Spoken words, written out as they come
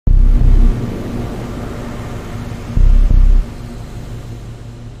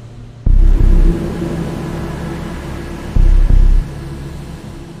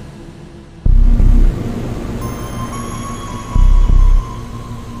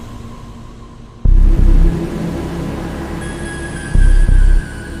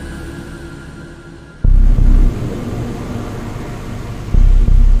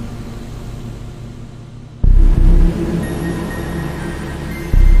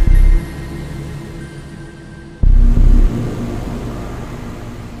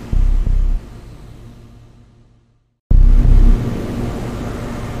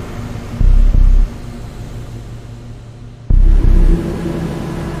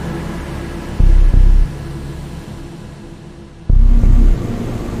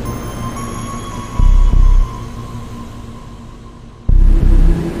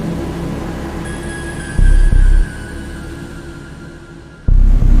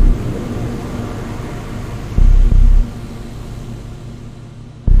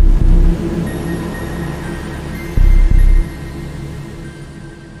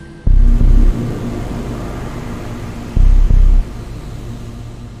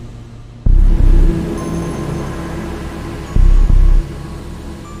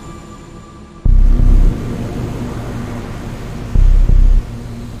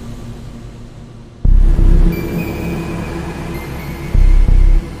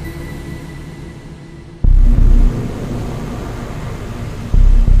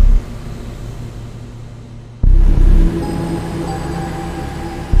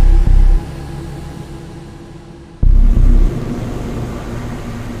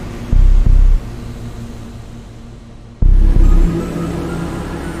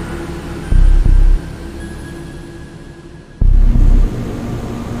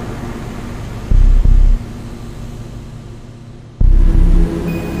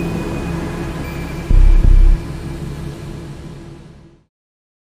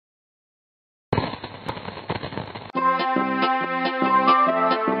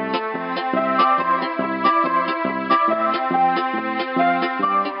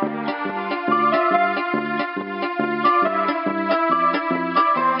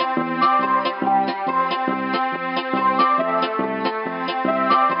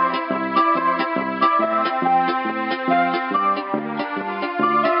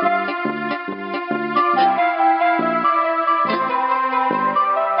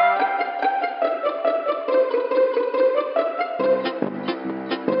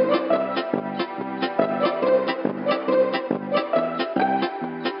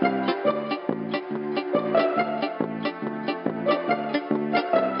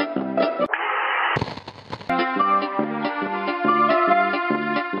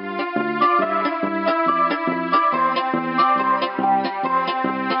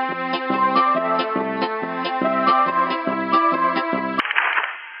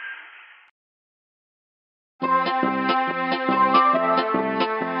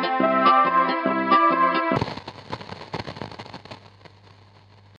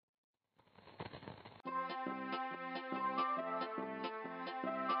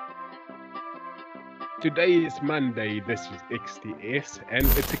Today is Monday. This is XTS, and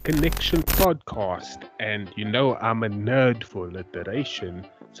it's a connection podcast. And you know, I'm a nerd for alliteration,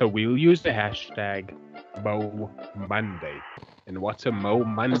 so we'll use the hashtag Mo Monday. And what's a Mo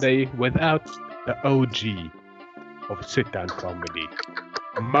Monday without the OG of sit down comedy?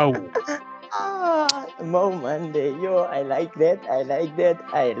 Mo. Mo Monday. Yo, I like that. I like that.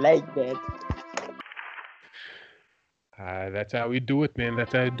 I like that. That's how we do it, man.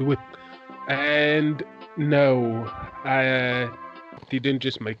 That's how I do it. And no, I didn't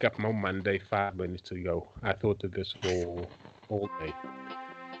just make up Mo Monday 5 minutes ago. I thought of this for all day.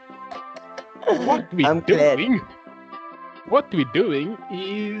 What we're I'm glad. doing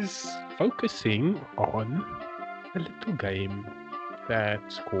is focusing on a little game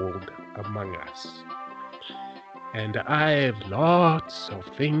that's called Among Us. And I have lots of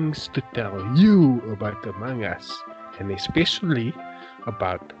things to tell you about Among Us, and especially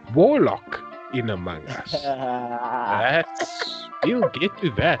about Warlock in Among Us. We'll get to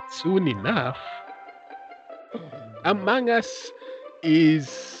that soon enough. Among Us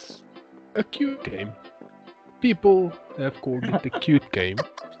is a cute game. People have called it a cute game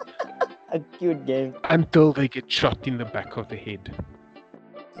A cute game. until they get shot in the back of the head.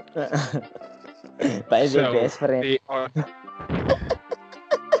 By their best friend. They are...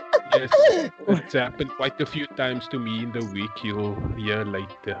 Yes, it's happened quite a few times to me in the week. You'll hear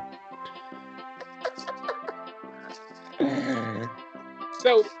later.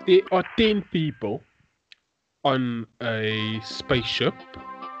 So there are 10 people on a spaceship.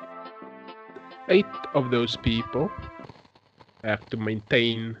 8 of those people have to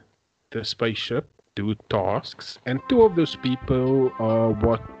maintain the spaceship, do tasks, and 2 of those people are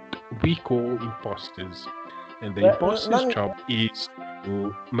what we call imposters. And the imposter's job is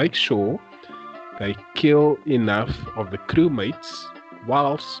to make sure they kill enough of the crewmates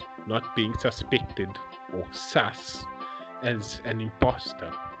whilst not being suspected or sus as an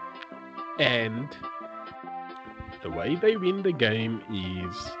imposter. And the way they win the game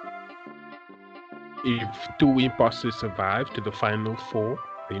is if 2 imposters survive to the final 4,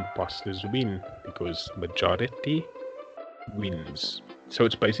 the imposters win because majority wins. So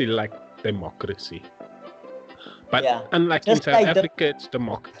it's basically like democracy. But Yeah, unlike in just South like Africa, it's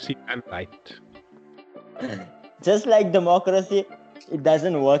democracy and light. Just like democracy, it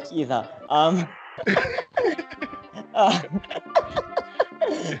doesn't work either. I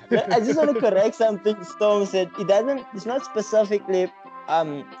just want to correct something Storm said. It's not specifically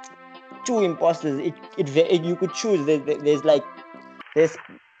 2 imposters. You could choose.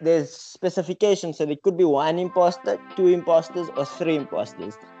 There's specifications, so there could be 1 imposter, 2 imposters, or 3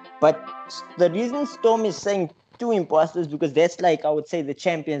 imposters. But the reason Storm is saying 2 imposters because that's like, I would say, the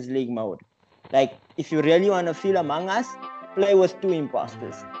Champions League mode. Like, if you really want to feel Among Us, play with 2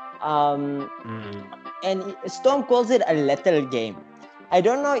 imposters. And Storm calls it a little game. I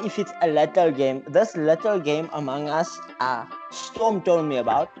don't know if it's a little game. This little game Among Us, Storm told me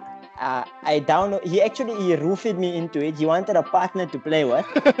about. I download. He roofied me into it. He wanted a partner to play with,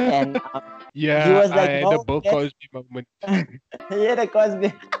 and Yeah, he was like, I had "Mo, a Bill Cosby moment. he had a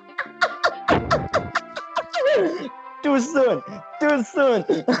Cosby." Too soon. Too soon.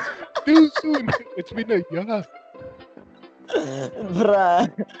 It's been a year. Bruh.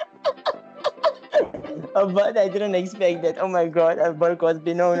 But I didn't expect that. Oh my god, Bill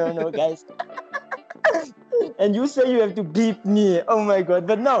Cosby. No, guys. And you say you have to beep me. Oh my god.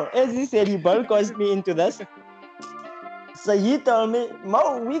 But no, as he said, he Bill Cosby me into this. So he told me,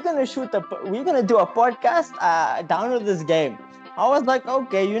 Mo, we're gonna do a podcast. Download this game. I was like,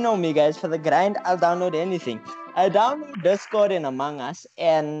 okay, you know me, guys. For the grind, I'll download anything. I downloaded Discord and Among Us,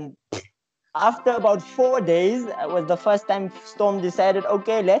 and after about 4 days, it was the first time Storm decided,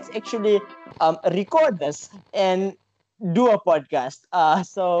 okay, let's actually record this and do a podcast.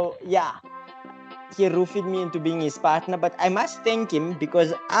 So yeah, he roofied me into being his partner. But I must thank him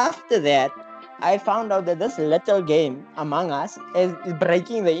because after that, I found out that this little game, Among Us, is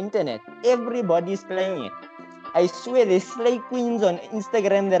breaking the internet. Everybody's playing it. I swear there's slay queens on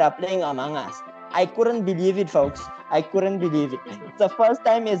Instagram that are playing Among Us. I couldn't believe it, folks. I couldn't believe it. It's the first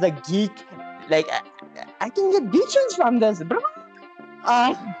time as a geek, like, I can get bitches from this, bro.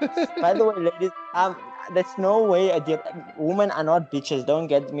 By the way, ladies, there's no way women are not bitches. Don't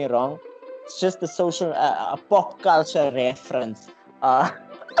get me wrong. It's just a social, a pop culture reference.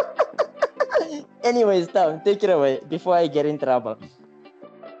 Anyways, Tom, take it away before I get in trouble.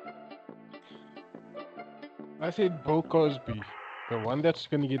 I said Bill Cosby. The one that's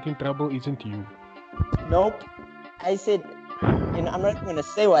gonna get in trouble isn't you. Nope. I said, I'm not going to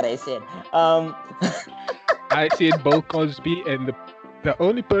say what I said. I said Bill Cosby, and the The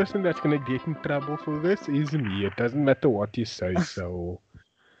only person that's gonna get in trouble for this is me. It doesn't matter what you say, so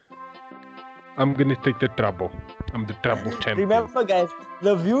I'm gonna take the trouble. I'm the trouble champion. Remember, guys,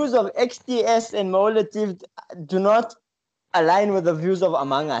 the views of XTS and Mo Latif do not align with the views of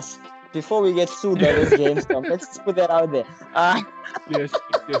Among Us. Before we get sued by this game stuff, let's just put that out there. Yes,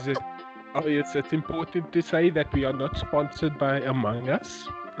 it's important to say that we are not sponsored by Among Us.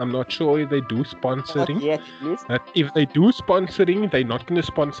 I'm not sure if they do Not sponsoring. yet, at least. But if they do sponsoring, they're not gonna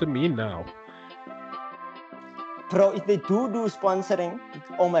sponsor me now. Bro, if they do sponsoring,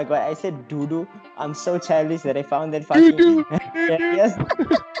 oh my god, I said do. I'm so childish that I found that fucking. Do. Yes.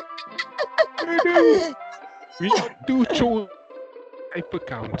 We do choose type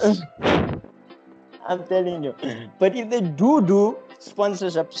accounts. I'm telling you. But if they do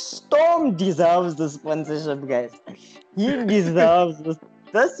sponsorship, Storm deserves the sponsorship, guys. He deserves this.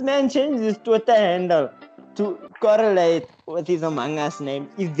 This man changed his Twitter handle to correlate with his Among Us name.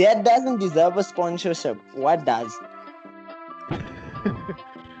 If that doesn't deserve a sponsorship, what does?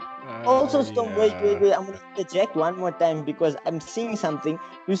 Also, Storm, wait. I'm going to interject one more time because I'm seeing something.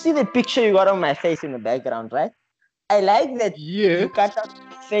 You see the picture you got on my face in the background, right? I like that Yeah. you cut out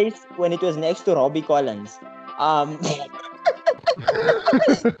his face when it was next to Robbie Collins.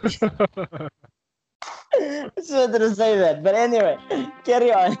 Just wanted to say that. But anyway,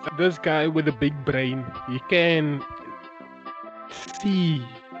 carry on. This guy with a big brain, he can see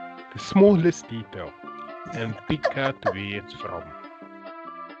the smallest detail and pick out where it's from.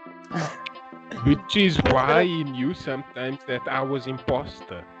 Which is why he knew sometimes that I was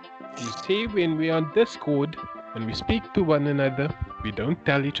imposter. You see, when we're on Discord, when we speak to one another, we don't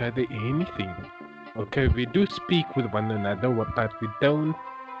tell each other anything. Okay, we do speak with one another, but we don't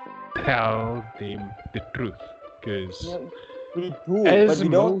tell them the truth. Because We do, but as we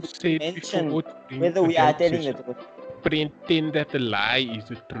Mo don't said mention before, whether we are telling the truth. pretend that the lie is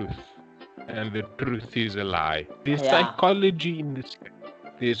the truth and the truth is a lie. There's Yeah. psychology in this game.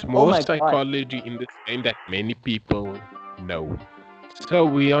 There's Oh more my God. psychology in this game that many people know. So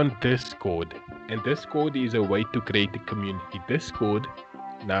we're on Discord, and Discord is a way to create a community. Discord,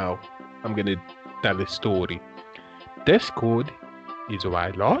 now I'm gonna tell a story. Discord is why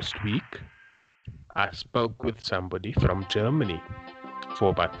last week I spoke with somebody from Germany for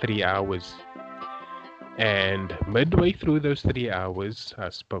about 3 hours. And midway through those 3 hours, I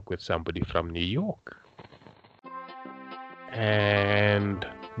spoke with somebody from New York. And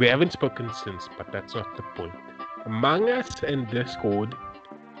we haven't spoken since, but that's not the point. Among Us and Discord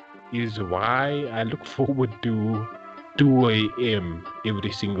is why I look forward to 2 a.m.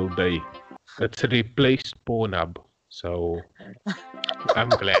 every single day. It's replaced Pornhub, so I'm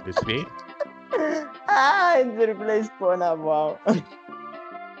glad it's there. It's replaced Pornhub, wow.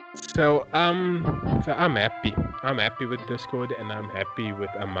 So I'm happy. I'm happy with Discord and I'm happy with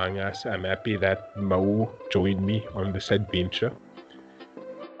Among Us. I'm happy that Mo joined me on this adventure.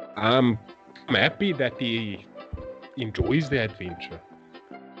 I'm happy that he enjoys the adventure.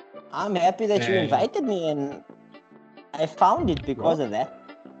 I'm happy that you And- invited me and I found it because of that.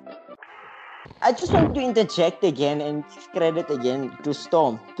 I just want to interject again and give credit again to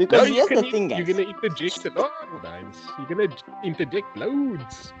Storm. Because here's the thing, guys. You're gonna interject a lot of times. You're gonna interject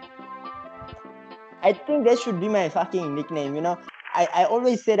loads. I think that should be my fucking nickname, you know. I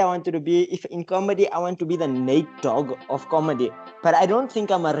always said I wanted to be, if in comedy, I want to be the Nate Dogg of comedy. But I don't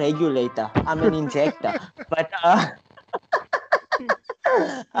think I'm a regulator. I'm an injector. But, as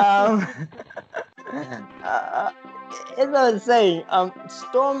I was saying,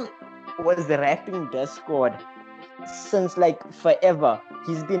 Storm was rapping Discord since like forever.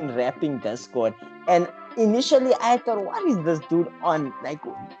 He's been rapping Discord. And initially I thought, what is this dude on? Like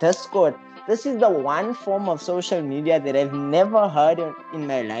Discord. This is the one form of social media that I've never heard in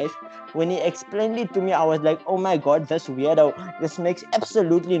my life. When he explained it to me, I was like, oh my god, this weirdo. This makes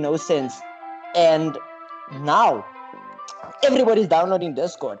absolutely no sense. And now everybody's downloading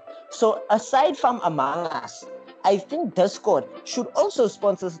Discord. So aside from Among Us, I think Discord should also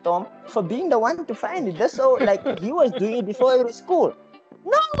sponsor Storm for being the one to find it. That's so like he was doing it before it was cool.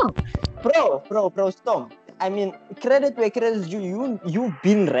 No, bro, Storm. I mean, credit where credit is due. You've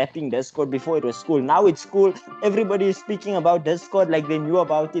been rapping Discord before it was cool. Now it's cool. Everybody is speaking about Discord like they knew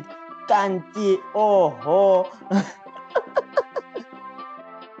about it. Kanti, oh ho.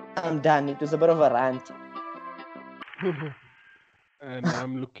 I'm done. It was a bit of a rant. And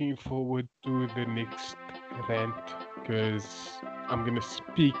I'm looking forward to the next rant because I'm gonna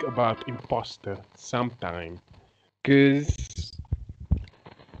speak about imposter sometime. Because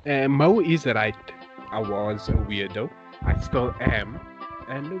Mo is right. I was a weirdo. I still am.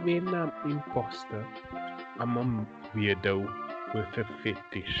 And when I'm imposter, I'm a weirdo with a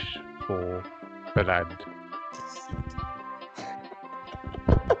fetish for blood.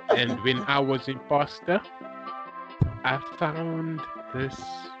 And when I was imposter, I found this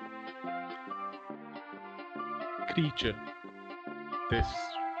creature, this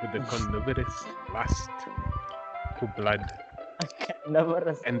with a carnivorous lust for blood.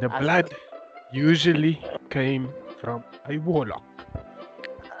 Never. And the blood usually came from a warlock.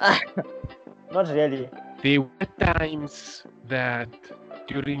 Not really. There were times that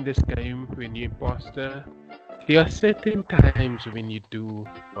during this game, when you imposter, there are certain times when you do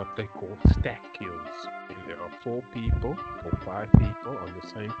what they call stack kills. And there are 4 people or 5 people on the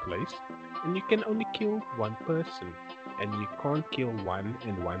same place, and you can only kill one person, and you can't kill one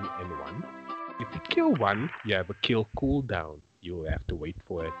and one and one. If you kill one, you have a kill cooldown. You'll have to wait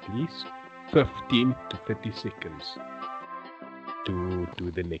for at least 15 to 30 seconds to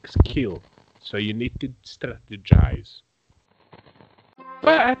do the next kill. So you need to strategize.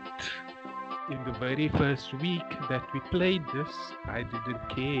 But in the very first week that we played this, I didn't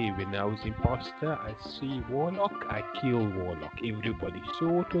care. When I was imposter, I see warlock, I kill warlock. Everybody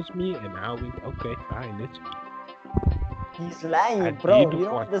saw it was me, and I went, okay, fine, it's me. He's lying, I bro. did You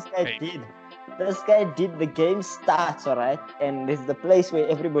know what what this guy I- did? This guy did. The game starts, alright, and there's the place where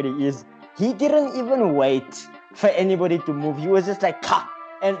everybody is. He didn't even wait for anybody to move. He was just like, "Ka!"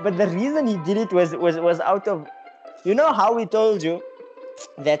 But the reason he did it was out of, you know how we told you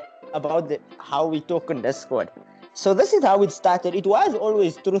that about how we talk on Discord. So this is how it started. It was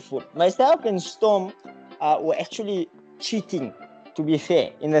always truthful. Myself and Storm were actually cheating. To be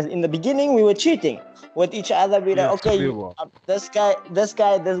fair, in the beginning we were cheating with each other. We were like, Yes, okay, we were. this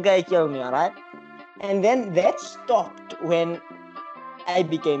guy killed me, all right. And then that stopped when I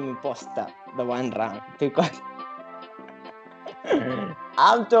became imposter the one round, because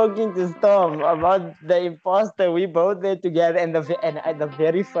I'm talking to Storm about the imposter. We both there together, and at the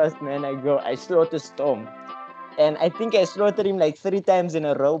very first man I slaughtered Storm. And I think I slaughtered him like 3 times in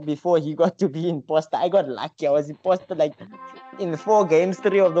a row before he got to be imposter. I got lucky. I was imposter like in 4 games.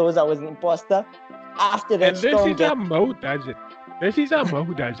 3 of those I was an imposter. After that, And this Storm is get how Mo does it. This is how Mo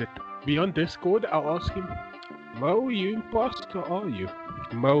does it. Be on Discord, I'll ask him, Mo, you imposter, are you?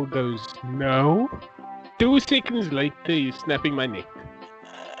 Mo goes, no. 2 seconds later, he's snapping my neck.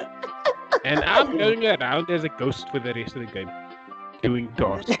 And I'm going around as a ghost for the rest of the game, doing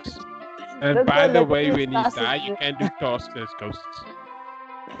tasks. And That's by so the way, literally when you sus die, is you me. can do tasks as ghosts.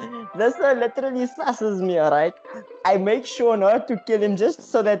 This literally susses me, alright? I make sure not to kill him just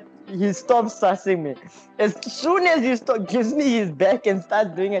so that he stops sussing me. As soon as he gives me his back and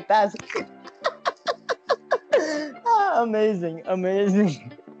starts doing a task. Amazing.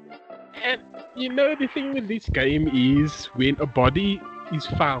 And you know, the thing with this game is when a body is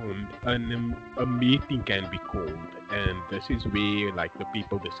found and a meeting can be called, and this is where like the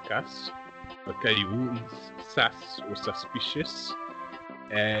people discuss, okay, who is sus or suspicious,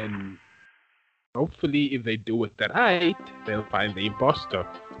 and hopefully if they do it right, they'll find the imposter.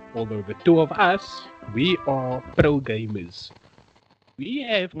 Although the 2 of us, we are pro gamers. We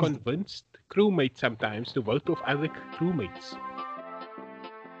have convinced crewmates sometimes to vote off other crewmates.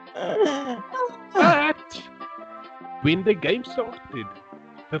 But when the game started,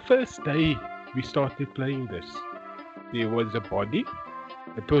 the first day we started playing this, there was a body.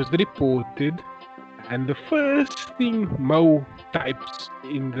 It was reported, and the first thing Mo types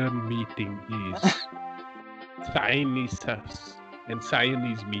in the meeting is Cyan is sus and Cyan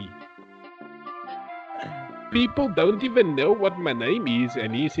is me. People don't even know what my name is,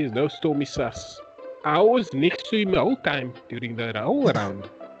 and he says no, Stormy sus. I was next to him the whole time during the whole round.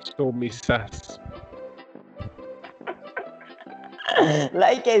 Stormy sus.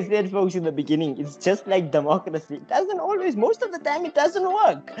 Like I said, folks, in the beginning, it's just like democracy. It doesn't always, most of the time, it doesn't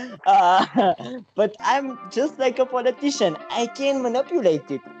work. But I'm just like a politician. I can manipulate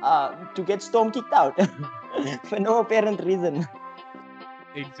it to get Storm kicked out for no apparent reason.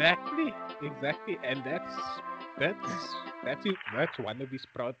 Exactly, and that's one of his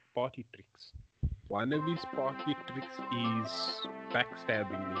party tricks. One of his party tricks is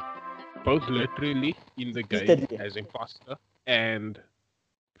backstabbing me, both literally in the game Literally. as imposter and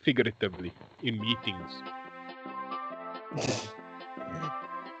figuratively in meetings.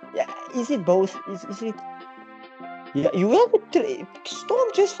 Yeah, is it both? Is it? Yeah, you have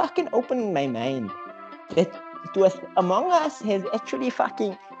Storm just fucking opened my mind. That it was Among Us has actually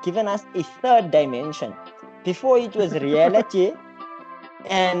fucking given us a 3rd dimension. Before it was reality,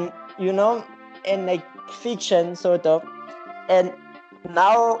 and and like fiction sort of, and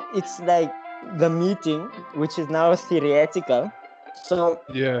now it's like the meeting, which is now theoretical. So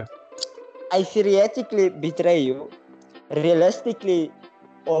Yeah. I theoretically betray you, realistically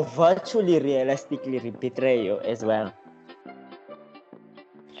or virtually realistically betray you as well.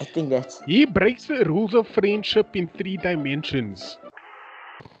 I think that's He breaks the rules of friendship in 3 dimensions.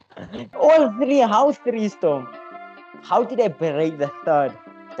 all three. How three, Storm? How did I break the third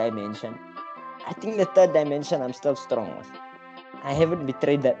dimension? I think the third dimension I'm still strong with. I haven't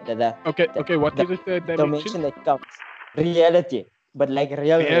betrayed the Okay, what is the third dimension dimension? that comes. Reality. But like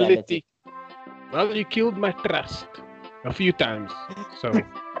real reality. Well, you killed my trust a few times. So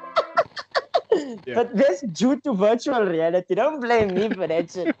yeah. But that's due to virtual reality. Don't blame me for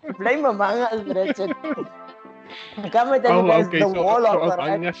that shit. Blame Among Us for that shit. Come and tell you guys the wall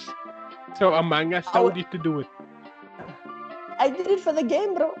of So Among Us told you to do it. I did it for the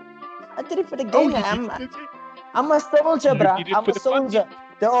game, bro. I did it for the Oh, game. you did it? I'm a soldier, bro. You did it I'm for a the soldier.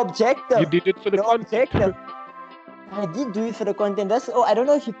 content. The objective. You did it for the content. objective. I did do it for the content. I don't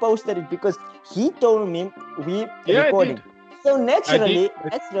know if he posted it because he told me we recording. I did. So naturally,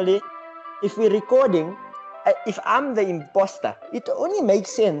 if we're recording, if I'm the imposter, it only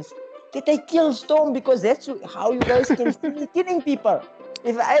makes sense that I kill Storm because that's how you guys can see me killing people.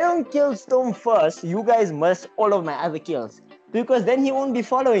 If I don't kill Storm first, you guys miss all of my other kills because then he won't be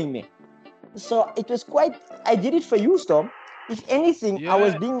following me. So it was I did it for you, Storm. If anything, I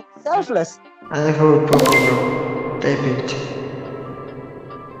was being selfless. I have a purple, bro. Type it.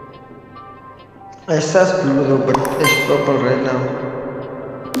 I searched blue though, but it's purple right now.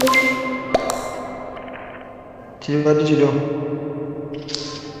 What did you do?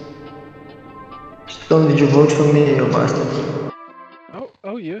 Storm, did you vote for me, you bastard?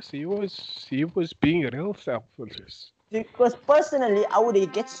 Oh yes, he was being real selfless. Because personally, I would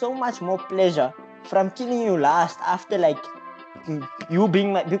get so much more pleasure from killing you last after like you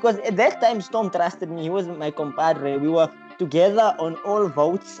being because at that time Storm trusted me. He was my compadre. We were together on all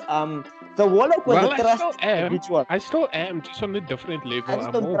votes. The Warlock was a trust individual. I still am, just on a different level.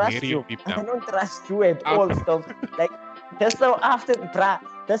 I don't trust you. I don't trust you at all, Storm. Like that's so after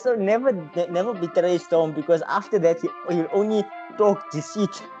that's so never betray Storm because after that he'll only talk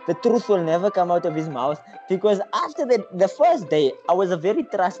deceit. The truth will never come out of his mouth because after the first day I was a very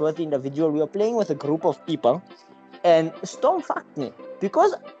trustworthy individual. We were playing with a group of people and Storm fucked me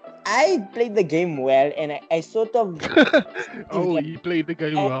because I played the game well and I sort of he played the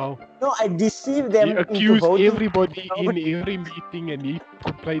game well. No, I deceived them. He accused everybody in every meeting and he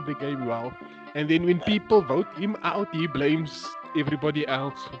played the game well. And then when people vote him out, he blames everybody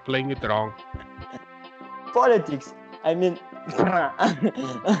else for playing it wrong. Politics. I mean,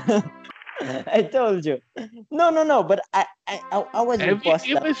 I told you. No. But I was. Have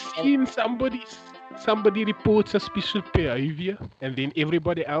you ever seen somebody report suspicious behavior and then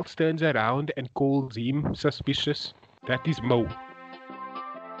everybody else turns around and calls him suspicious? That is Mo.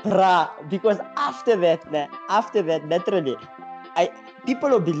 Because after that, naturally, people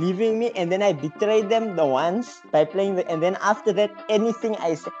were believing me, and then I betrayed them once by playing and then after that, anything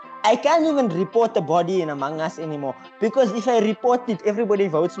I say, I can't even report the body in Among Us anymore because if I report it, everybody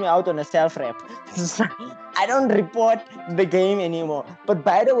votes me out on a self-rep. I don't report the game anymore. But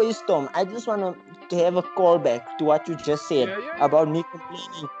by the way, Storm, I just want to have a callback to what you just said about me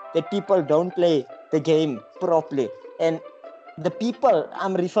complaining that people don't play the game properly. And the people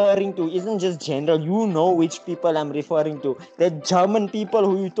I'm referring to isn't just general. You know which people I'm referring to. The German people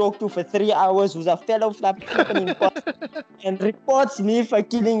who you talk to for 3 hours, who's a fellow flap and reports me for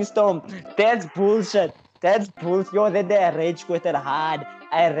killing Storm. That's bullshit. Yo, that day I rage quitted hard.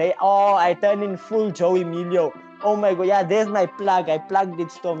 I turned in full Joe Emilio. Oh my god, yeah, there's my plug. I plugged it,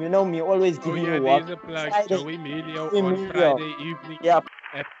 Storm. You know me, always giving you work. There's a plug. Joe Emilio on Friday evening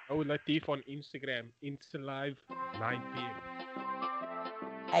at Latif on Instagram. Insta Live, 9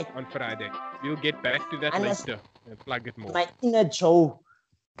 p.m. on Friday. We'll get back to that later and plug it more. My inner Joe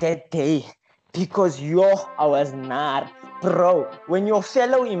that day, because I was nar. Bro, when your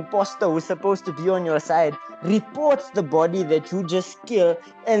fellow imposter who's supposed to be on your side reports the body that you just killed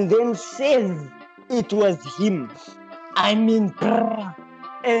and then says it was him. I mean,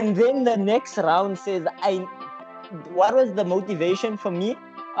 and then the next round says, what was the motivation for me?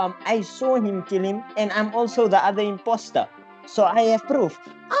 I saw him kill him and I'm also the other imposter. So I have proof.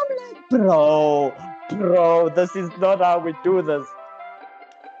 I'm like, bro, this is not how we do this.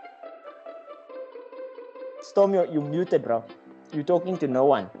 Storm, you muted, bro. You're talking to no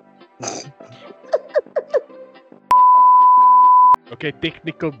one. Okay,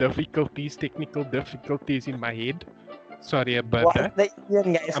 technical difficulties in my head. Sorry about that.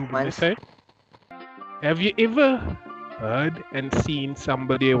 I'm going to say, have you ever heard and seen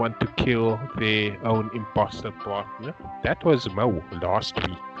somebody want to kill their own imposter partner? That was Mo last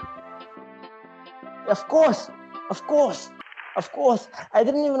week. Of course. Of course. I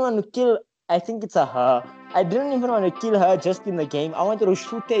didn't even want to kill. I think it's a her. I didn't even want to kill her just in the game. I wanted to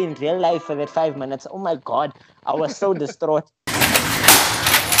shoot her in real life for that 5 minutes. Oh my god, I was so distraught.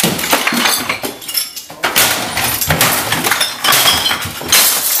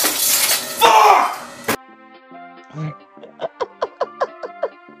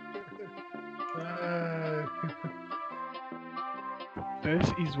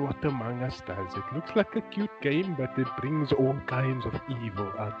 This is what Among Us does. It looks like a cute game, but it brings all kinds of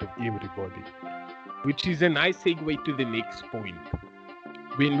evil out of everybody. Which is a nice segue to the next point.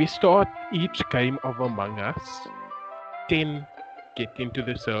 When we start each game of Among Us, 10 get into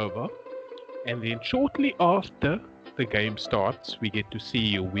the server, and then shortly after the game starts, we get to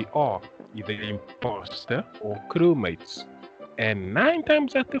see who we are, either imposter or crewmates. And 9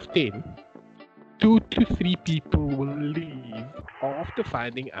 times out of 10, 2 to 3 people will leave after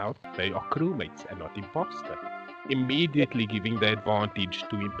finding out they are crewmates and not imposter, immediately giving the advantage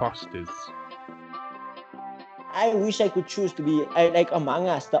to imposters. I wish I could choose to be like Among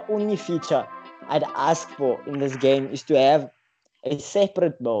Us. The only feature I'd ask for in this game is to have a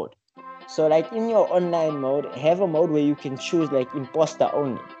separate mode. So like in your online mode, have a mode where you can choose like imposter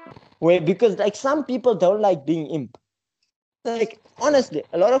only. Because like some people don't like being imp. Like honestly,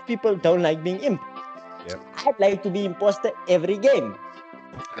 a lot of people don't like being imp. Yep. I'd like to be imposter every game.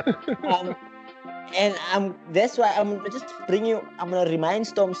 And that's why I'm gonna just bring you. I'm gonna remind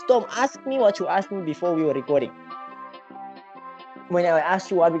Storm. Storm, ask me what you asked me before we were recording. When I asked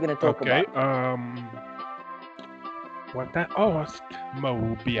you what we're gonna talk about. What I asked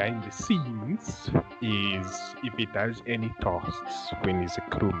Mo behind the scenes is if he does any tasks when he's a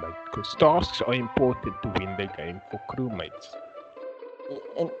crewmate, because tasks are important to win the game for crewmates.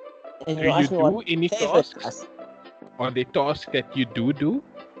 And Do you you asked me do what any favorite tasks? Are there tasks that you do,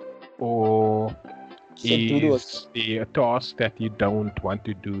 or is there a task that you don't want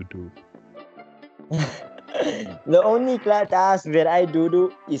to do? The only task that I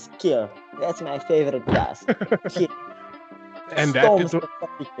do is kill. That's my favorite task. Kill. And Storm that is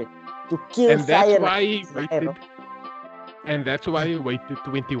specifically. To kill and that's Cyan. why he waited. And that's why he waited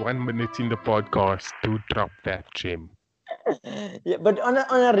 21 minutes in the podcast to drop that gem. Yeah, but on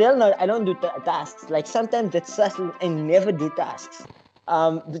a real note, I don't do tasks. Like sometimes that's sus. I never do tasks.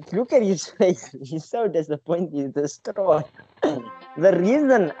 But look at his face. He's so disappointed. He's distraught. The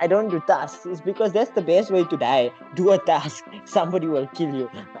reason I don't do tasks is because that's the best way to die. Do a task. Somebody will kill you.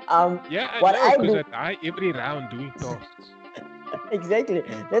 Yeah, what I I know, do. because I die every round doing tasks. Exactly.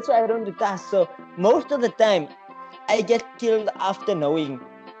 That's why I don't do tasks. So most of the time, I get killed after knowing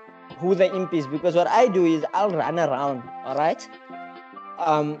who the imp is, because what I do is I'll run around. All right.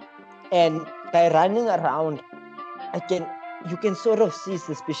 And by running around, you can sort of see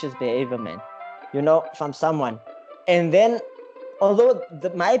suspicious behavior, man. From someone, and then although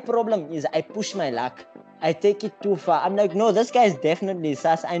my problem is I push my luck. I take it too far. I'm like, no, this guy is definitely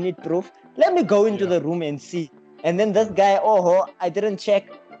sus. I need proof. Let me go into the room and see. And then this guy, I didn't check.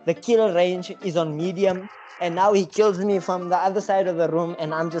 The kill range is on medium. And now he kills me from the other side of the room.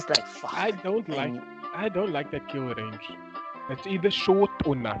 And I'm just like, fuck. I don't like that kill range. It's either short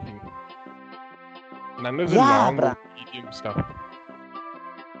or nothing. None of the long or medium stuff.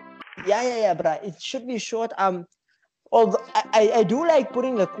 Yeah, bruh. It should be short. Although I do like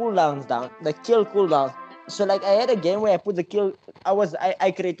putting the cooldowns down, the kill cooldown. So like I had a game where I put the kill.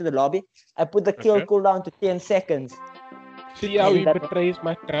 I created the lobby. I put the kill cooldown to 10 seconds. See how he betrays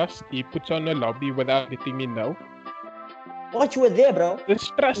my trust? He puts on a lobby without letting me know. What, you were there, bro? This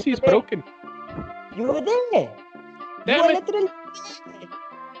trust is broken. You were there. Damn it. Literally.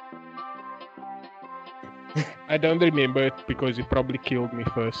 I don't remember it because he probably killed me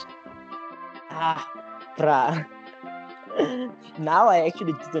first. Bruh. Now I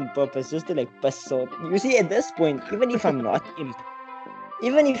actually did it on purpose just to like piss off. You see, at this point, even if I'm not imp,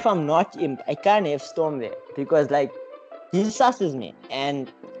 I can't have Storm there because like he susses me.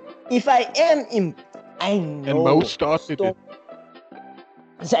 And if I am imp, I know. And Mo started it.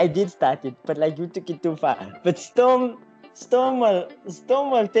 So I did start it, but like you took it too far. But Storm will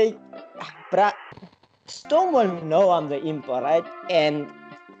take, bruh. Storm will know I'm the imp, alright? And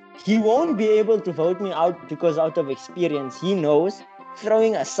he won't be able to vote me out because out of experience, he knows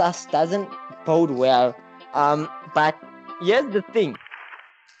throwing a sus doesn't bode well. But here's the thing.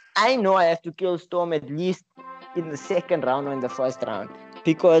 I know I have to kill Storm at least in the second round or in the first round.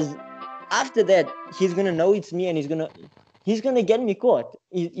 Because after that, he's gonna know it's me and he's gonna get me caught.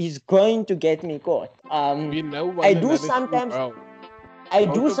 He's going to get me caught. We know one I do sometimes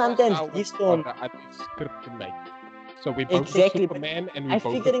leave Storm. So we both Exactly, got but Superman and we I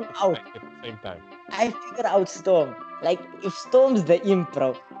both figured got him out. Flash at the same time. I figured out Storm. Like, if Storm's the imp,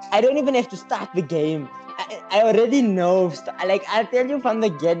 bro, I don't even have to start the game. I already know. Like, I'll tell you from the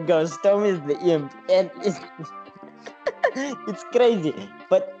get-go, Storm is the imp. And it's, it's crazy.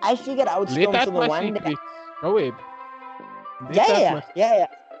 But I figured out Let Storm. So out the my one day, secrets. Go ahead. Let yeah, out yeah, my yeah, yeah.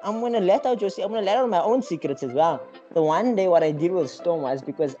 I'm gonna let out I'm gonna let out my own secrets as well. The one day what I did with Storm was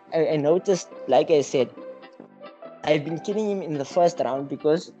because I noticed, like I said, I've been killing him in the first round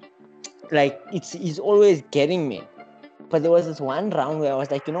because like he's always getting me. But there was this one round where I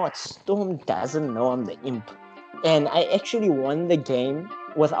was like, you know what, Storm doesn't know I'm the imp. And I actually won the game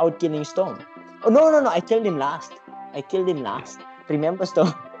without killing Storm. Oh no, I killed him last. Remember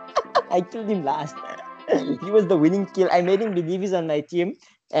Storm? I killed him last. He was the winning kill. I made him believe he's on my team.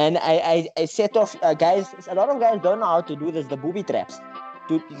 And I set off guys. A lot of guys don't know how to do this, the booby traps.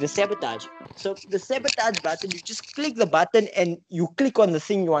 The sabotage. So the sabotage button, you just click the button and you click on the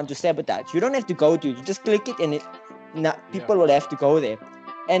thing you want to sabotage. You don't have to go to it. You just click it and people will have to go there.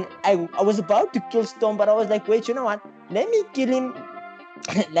 And I was about to kill Storm, but I was like, wait, you know what? Let me kill him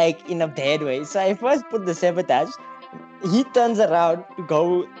like in a bad way. So I first put the sabotage. He turns around to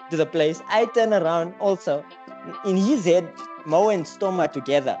go to the place. I turn around also. In his head, Mo and Storm are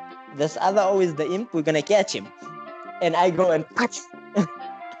together. This other O is the imp. We're gonna catch him. And I go and punch.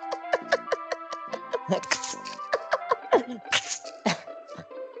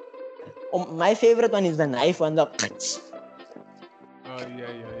 Oh, my favorite one is the knife one. The Oh, yeah.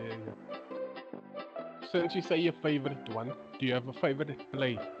 Since you say your favorite one, do you have a favorite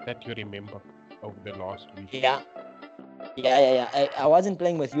play that you remember over the last week? yeah. I wasn't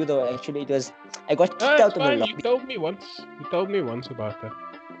playing with you though. Actually, it was I got kicked It's out of the fine. lobby. You told me once about that.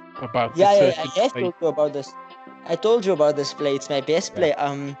 About Yeah, the I certain have play. told you about this. I told you about this play. It's my best play.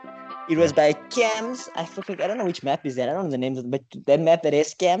 It was by Cams. I forget. I don't know which map is that. I don't know the names, but that map that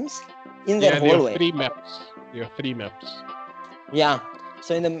has Cams in that Yeah, there are hallway. three maps. Yeah.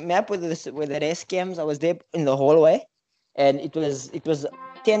 So in the map with the race cams, I was there in the hallway, and it was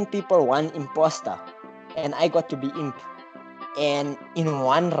 10 people, one imposter, and I got to be imp. And in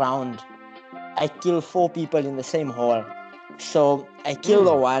one round, I killed 4 people in the same hall. So I killed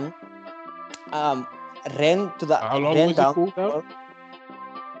the one, ran to the How long ran was down. it cooldown?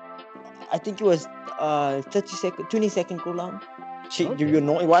 I think it was 20-second cooldown. Okay. You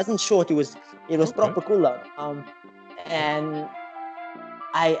know, it wasn't short. It was Okay. proper cooldown. And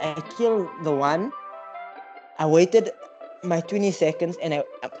I killed the one. I waited my 20 seconds and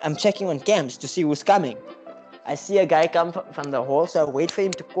I'm checking on cams to see who's coming. I see a guy come from the hall, so I wait for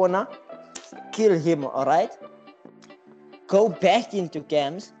him to corner, kill him, all right? Go back into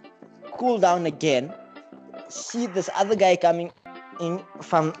cams, cool down again, see this other guy coming in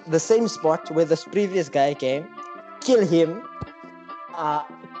from the same spot where this previous guy came, kill him,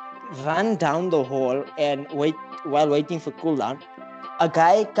 run down the hall and wait while waiting for cooldown. A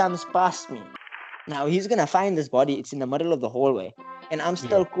guy comes past me. Now he's gonna find this body. It's in the middle of the hallway, and I'm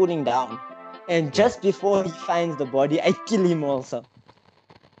still cooling down. And just before he finds the body, I kill him also.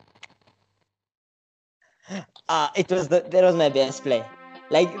 That was my best play.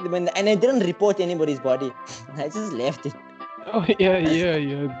 Like and I didn't report anybody's body. I just left it. Oh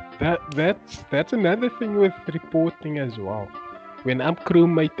yeah. That's another thing with reporting as well. When I'm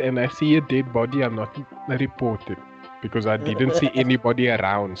crewmate and I see a dead body, I'm not reported because I didn't see anybody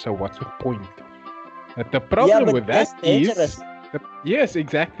around. So what's the point? But the problem with that is, yes,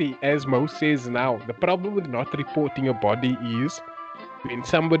 exactly as Mo says now. The problem with not reporting a body is when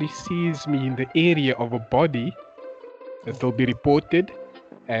somebody sees me in the area of a body, it'll be reported,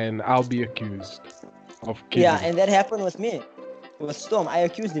 and I'll be accused of killing. Yeah, and that happened with me. With Storm, I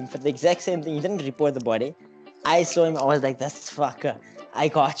accused him for the exact same thing. He didn't report the body. I saw him. I was like, "That's fucker. I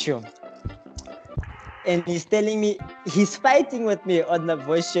got you." And he's telling me he's fighting with me on the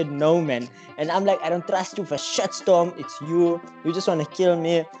voice chat, no man. And I'm like, I don't trust you for shit, Storm. It's you. You just want to kill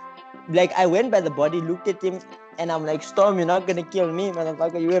me. Like I went by the body, looked at him, and I'm like, Storm, you're not gonna kill me,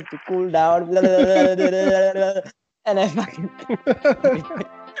 motherfucker. You have to cool down. And I fucking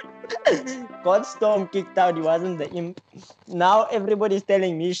got Storm kicked out. He wasn't the imp. Now everybody's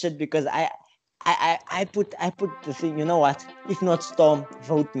telling me shit because I put the thing. You know what? If not Storm,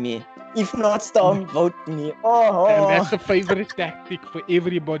 vote me. If not Storm, vote me. And that's a favorite tactic for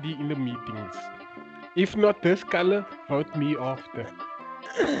everybody in the meetings. If not this color, vote me after.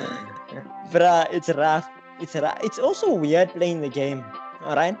 Bruh, it's rough. It's also weird playing the game.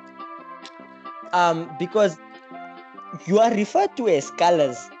 Alright? Because you are referred to as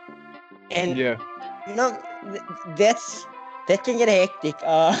colors. And you know that can get hectic.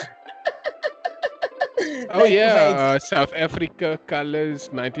 Oh Like, yeah, South Africa colors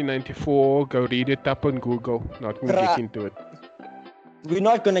 1994. Go read it up on Google. Not gonna get Bruh. into it. We're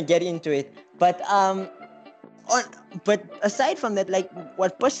not gonna get into it, but but aside from that, like,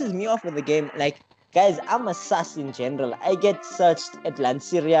 what pisses me off with the game, like, guys, I'm a sus in general. I get searched at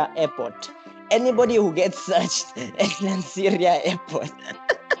Lanseria Airport. Anybody who gets searched at Lanseria Airport,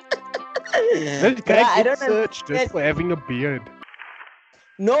 This bruh, guy I gets don't searched just understand. for having a beard.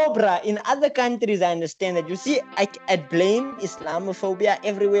 No, bruh. In other countries, I understand that. You see, I blame Islamophobia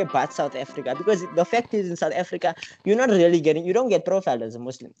everywhere but South Africa, because the fact is, in South Africa, you don't get profiled as a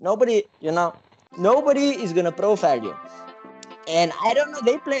Muslim. Nobody is gonna profile you. And I don't know,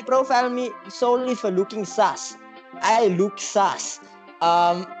 they profile me solely for looking sus. I look sus.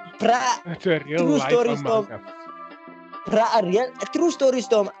 Bruh, That's a real true life story, Among Storm. Us. A true story,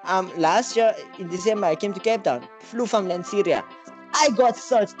 Storm. Last year in December, I came to Cape Town, flew from Lanseria. I got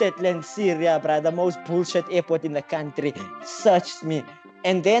searched at Lanseria, bruh, the most bullshit airport in the country. Searched me.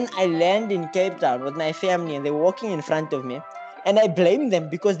 And then I land in Cape Town with my family, and they're walking in front of me. And I blame them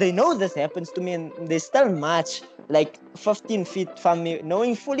because they know this happens to me, and they still march like 15 feet from me,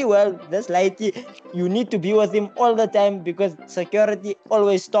 knowing fully well this lady, you need to be with him all the time because security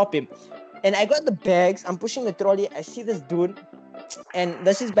always stop him. And I got the bags, I'm pushing the trolley, I see this dude, and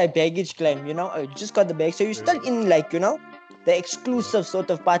this is by baggage claim, I just got the bag. So you're still in, like, the exclusive sort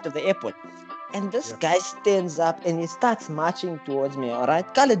of part of the airport. And this guy stands up and he starts marching towards me, all right?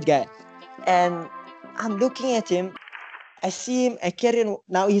 Colored guy. And I'm looking at him. I see him, I carry on.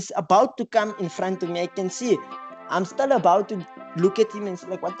 Now he's about to come in front of me. I can see. I'm still about to look at him and say,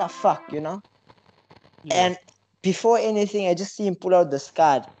 like, what the fuck, And before anything, I just see him pull out this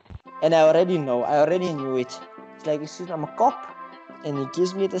card. And I already knew it. It's like, excuse me, I'm a cop. And he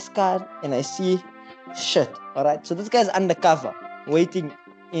gives me this card, and I see shit. All right. So this guy's undercover, waiting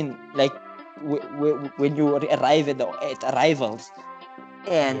in, like, when you arrive at arrivals.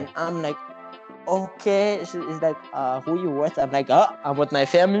 And I'm like, okay. So it's like, who you with? I'm like, I'm with my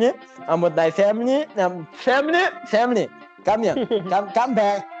family. Family. Come here. Come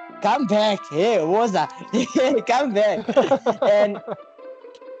back. Come back. Hey, Woza. Come back. And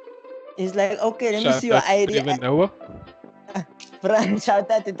he's like, okay, let me see your ID.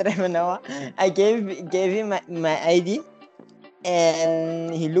 Shout out to Trevor Noah. I gave him my ID,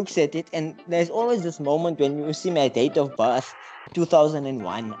 and he looks at it, and there's always this moment when you see my date of birth,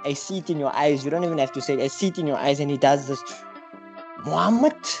 2001. I see it in your eyes. You don't even have to say it. I see it in your eyes, and he does this.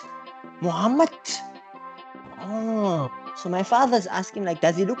 Muhammad. Oh, so my father's asking, like,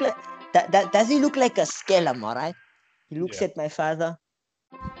 does he look like does he look like a skellum? All right. He looks at my father,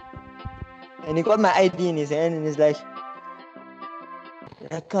 and he got my ID in his hand, and he's like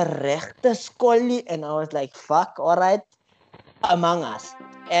a rechte skollie. And I was like, fuck, all right, Among Us.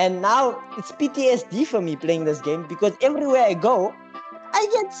 And now it's PTSD for me playing this game, because everywhere I go, I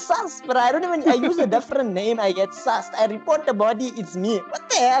get sus, but I use a different name, I get sus. I report the body, it's me. What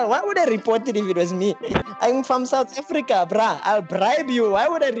the hell? Why would I report it if it was me? I'm from South Africa, bruh. I'll bribe you. Why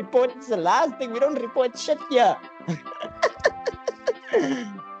would I report? It's the last thing. We don't report shit here.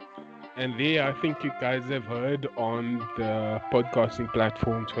 And there, I think you guys have heard on the podcasting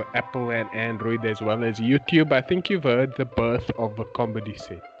platforms for Apple and Android as well as YouTube, I think you've heard the birth of a comedy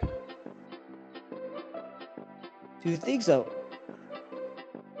set. Do you think so?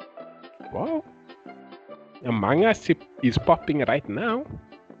 Well, Among Us is popping right now,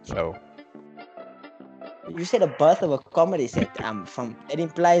 so. You said a birth of a comedy set. It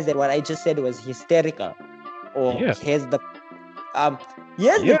implies that what I just said was hysterical. Or here's the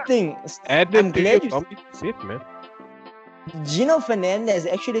the thing. I'm glad you said, man. Gino Fernandez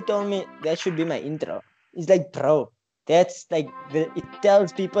actually told me that should be my intro. He's like, bro, that's like it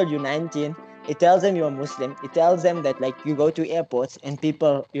tells people you're 19. It tells them you're Muslim. It tells them that, like, you go to airports and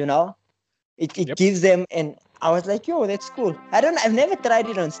people, it gives them. And I was like, yo, that's cool. I've never tried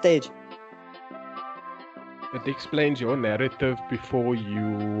it on stage. It explains your narrative before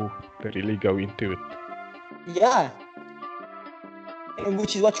you really go into it. Yeah. And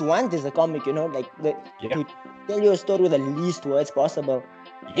which is what you want as a comic, like to tell your story with the least words possible.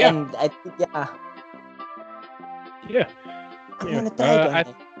 Yeah. And I think, I'm gonna try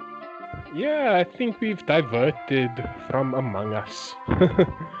it. I think we've diverted from Among Us.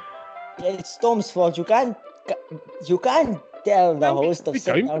 It's Storm's fault. You can't tell the host of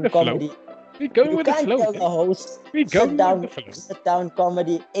sit down comedy. We're going with the flow. You can't tell the host sit down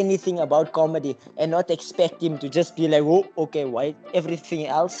comedy anything about comedy and not expect him to just be like, oh, okay, why everything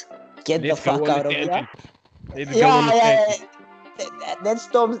else? Get the fuck out of here. That's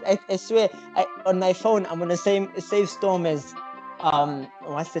Storm's. I swear, on my phone, I'm gonna save Storm as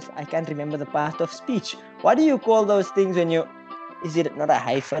what's it? I can't remember the part of speech. What do you call those things when you? Is it not a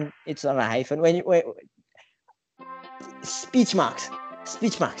hyphen? It's not a hyphen. When speech marks.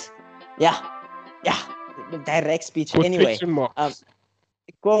 Speech marks. Yeah. Direct speech. Anyway. Quotation marks.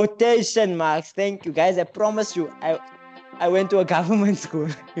 Quotation marks. Thank you, guys. I promise you. I went to a government school.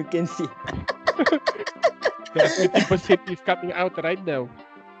 You can see. That 50% is coming out right now.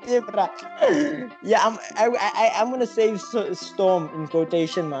 Yeah, I'm gonna save Storm in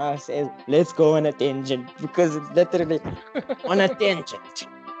quotation marks as let's go on a tangent because it's literally on a tangent.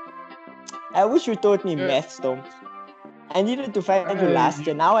 I wish you taught me math, Storm. I needed to find you last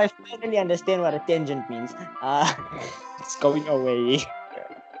year. Now I finally understand what a tangent means. It's going away.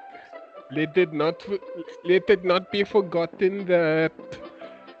 Let it not be forgotten that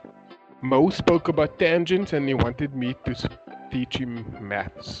Mo spoke about tangents and he wanted me to teach him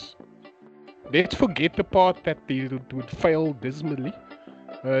maths. Let's forget the part that he would fail dismally.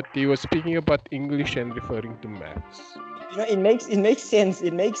 He was speaking about English and referring to maths. You know, it makes sense.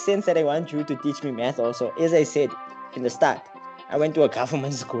 It makes sense that I want you to teach me math also. As I said in the start, I went to a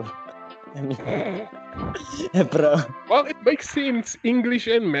government school. I mean, bro. Well, it makes sense, English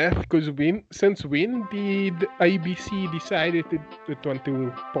and math, because since when did ABC decided it want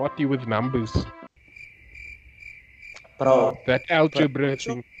to party with numbers? Bro. That algebra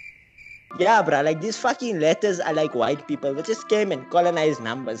thing. Yeah, bro. Like these fucking letters are like white people. They just came and colonized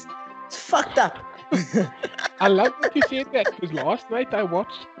numbers. It's fucked up. I love that you said that, because last night I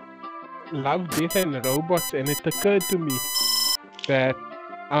watched Love, Death and Robots, and it occurred to me that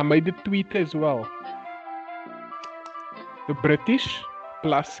I made a tweet as well. The British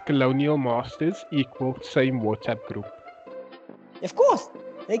plus colonial masters equal same WhatsApp group. Of course.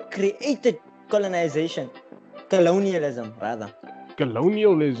 They created colonization. Colonialism, rather.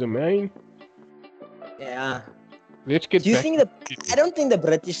 Colonialism, man. Yeah. Let's get Do you back think to I don't think the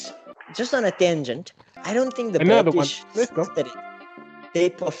British, just on a tangent, I don't think the Another British one. Let's go. started it. They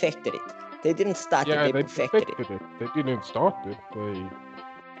perfected it. They didn't start Yeah, it, they they perfected it. perfected it. They didn't start it.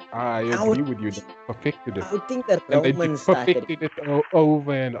 I would- agree with you. They perfected it. I would think the And they Romans started it. perfected it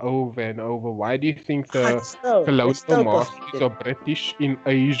over and over and over. Why do you think Ah, the it's still colonial masters perfected. are British in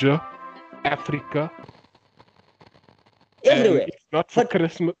Asia, Africa? Everywhere. And if not for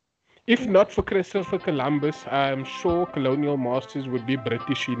But- Christopher Columbus, I'm sure colonial masters would be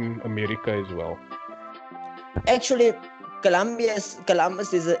British in America as well. Actually, Columbus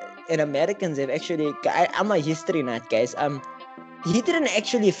is an Americans have actually. I'm a history nut, guys. He didn't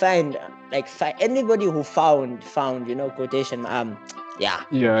actually find anybody who found quotation yeah.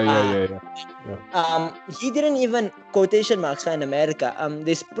 Yeah. He didn't even quotation marks find America.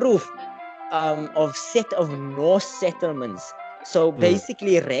 There's proof of set of Norse settlements. So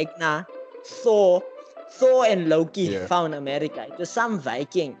basically Ragnar, Thor and Loki Yeah. found America. It was some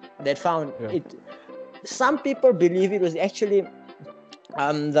Viking that found Yeah. it. Some people believe it was actually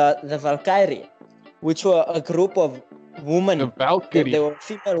the Valkyrie, which were a group of women. The Valkyrie. They were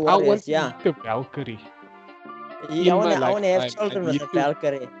female I warriors, want to yeah. meet the Valkyrie. I in my want to have lifetime, children I with need a to-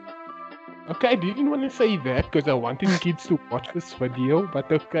 Valkyrie. Okay, I didn't want to say that because I wanted kids to watch this video,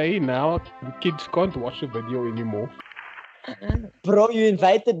 but okay, now the kids can't watch the video anymore. Bro, you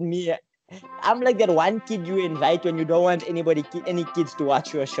invited me. I'm like that one kid you invite when you don't want any kids to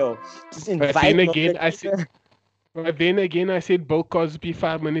watch your show. Just invite then no again, I people. But then again, I said Bill Cosby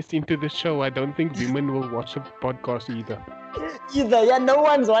 5 minutes into the show. I don't think women will watch the podcast either. Either, yeah, no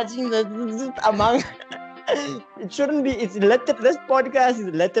one's watching this. This is among. It shouldn't be. This podcast is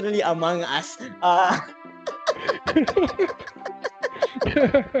literally among us.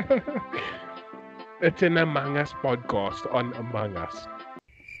 It's an Among Us podcast on Among Us.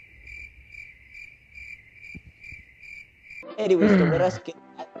 Anyways, the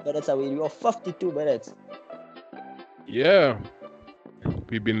minutes are we are 52 minutes. Yeah,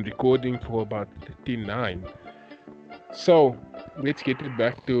 we've been recording for about 39. So, let's get it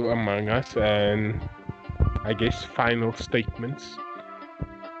back to Among Us and I guess final statements.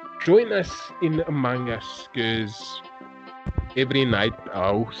 Join us in Among Us because every night I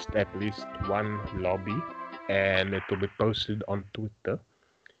host at least one lobby and it will be posted on Twitter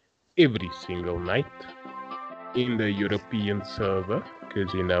every single night in the European server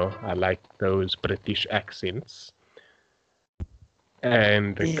because I like those British accents.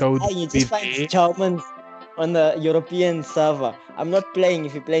 And the code You is just find Germans on the European server. I'm not playing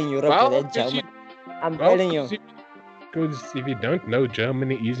if you play in Europe with that German. I'm telling you. Because if you don't know,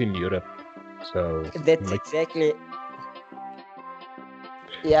 Germany is in Europe. So That's exactly.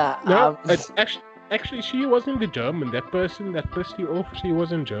 Yeah. No, it's actually she wasn't the German. That person that pissed you off, she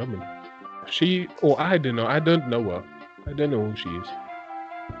wasn't German. I don't know. I don't know her. I don't know who she is.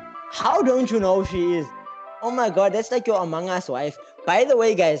 How don't you know who she is? Oh my god, that's like your Among Us wife. By the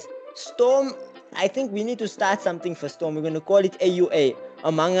way, guys, Storm, I think we need to start something for Storm. We're going to call it AUA,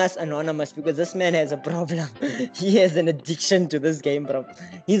 Among Us Anonymous, because this man has a problem. He has an addiction to this game, bro.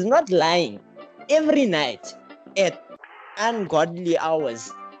 He's not lying. Every night at ungodly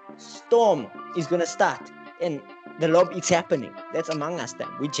hours, Storm is going to start and the lobby, it's happening. That's Among Us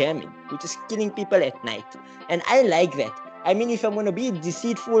time. We're jamming. We're just killing people at night. And I like that. I mean, if I'm going to be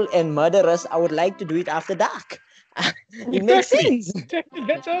deceitful and murderous, I would like to do it after dark. It makes sense. Exactly.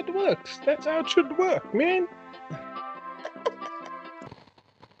 That's how it works. That's how it should work, man.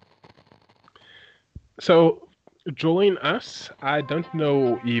 So, join us. I don't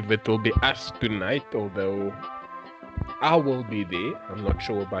know if it will be us tonight, although I will be there. I'm not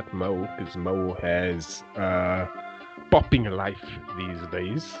sure about Mo, because Mo has popping life these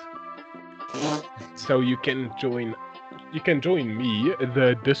days. So you can join me.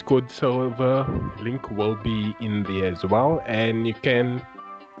 The Discord server link will be in there as well, and you can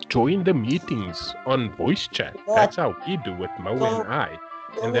join the meetings on voice chat. That's how we do it, Mo and I.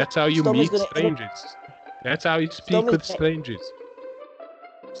 And that's how you meet strangers. That's how you speak with strangers.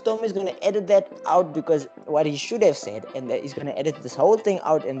 Storm is going to edit that out, because what he should have said, and that he's going to edit this whole thing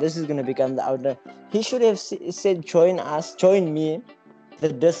out, and this is going to become the outro. He should have said, join me, the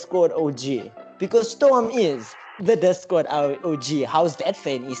Discord OG, because Storm is the Discord OG. How's that for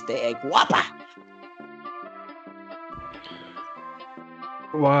an Easter egg? Whopper!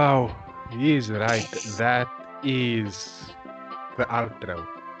 Wow, he is right. That is the outro.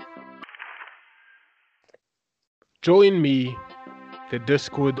 Join me, the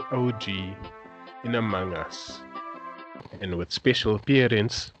Discord OG, in Among Us, and with special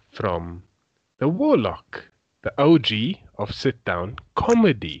appearance from the Warlock, the OG of sit-down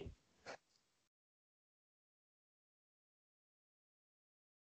comedy.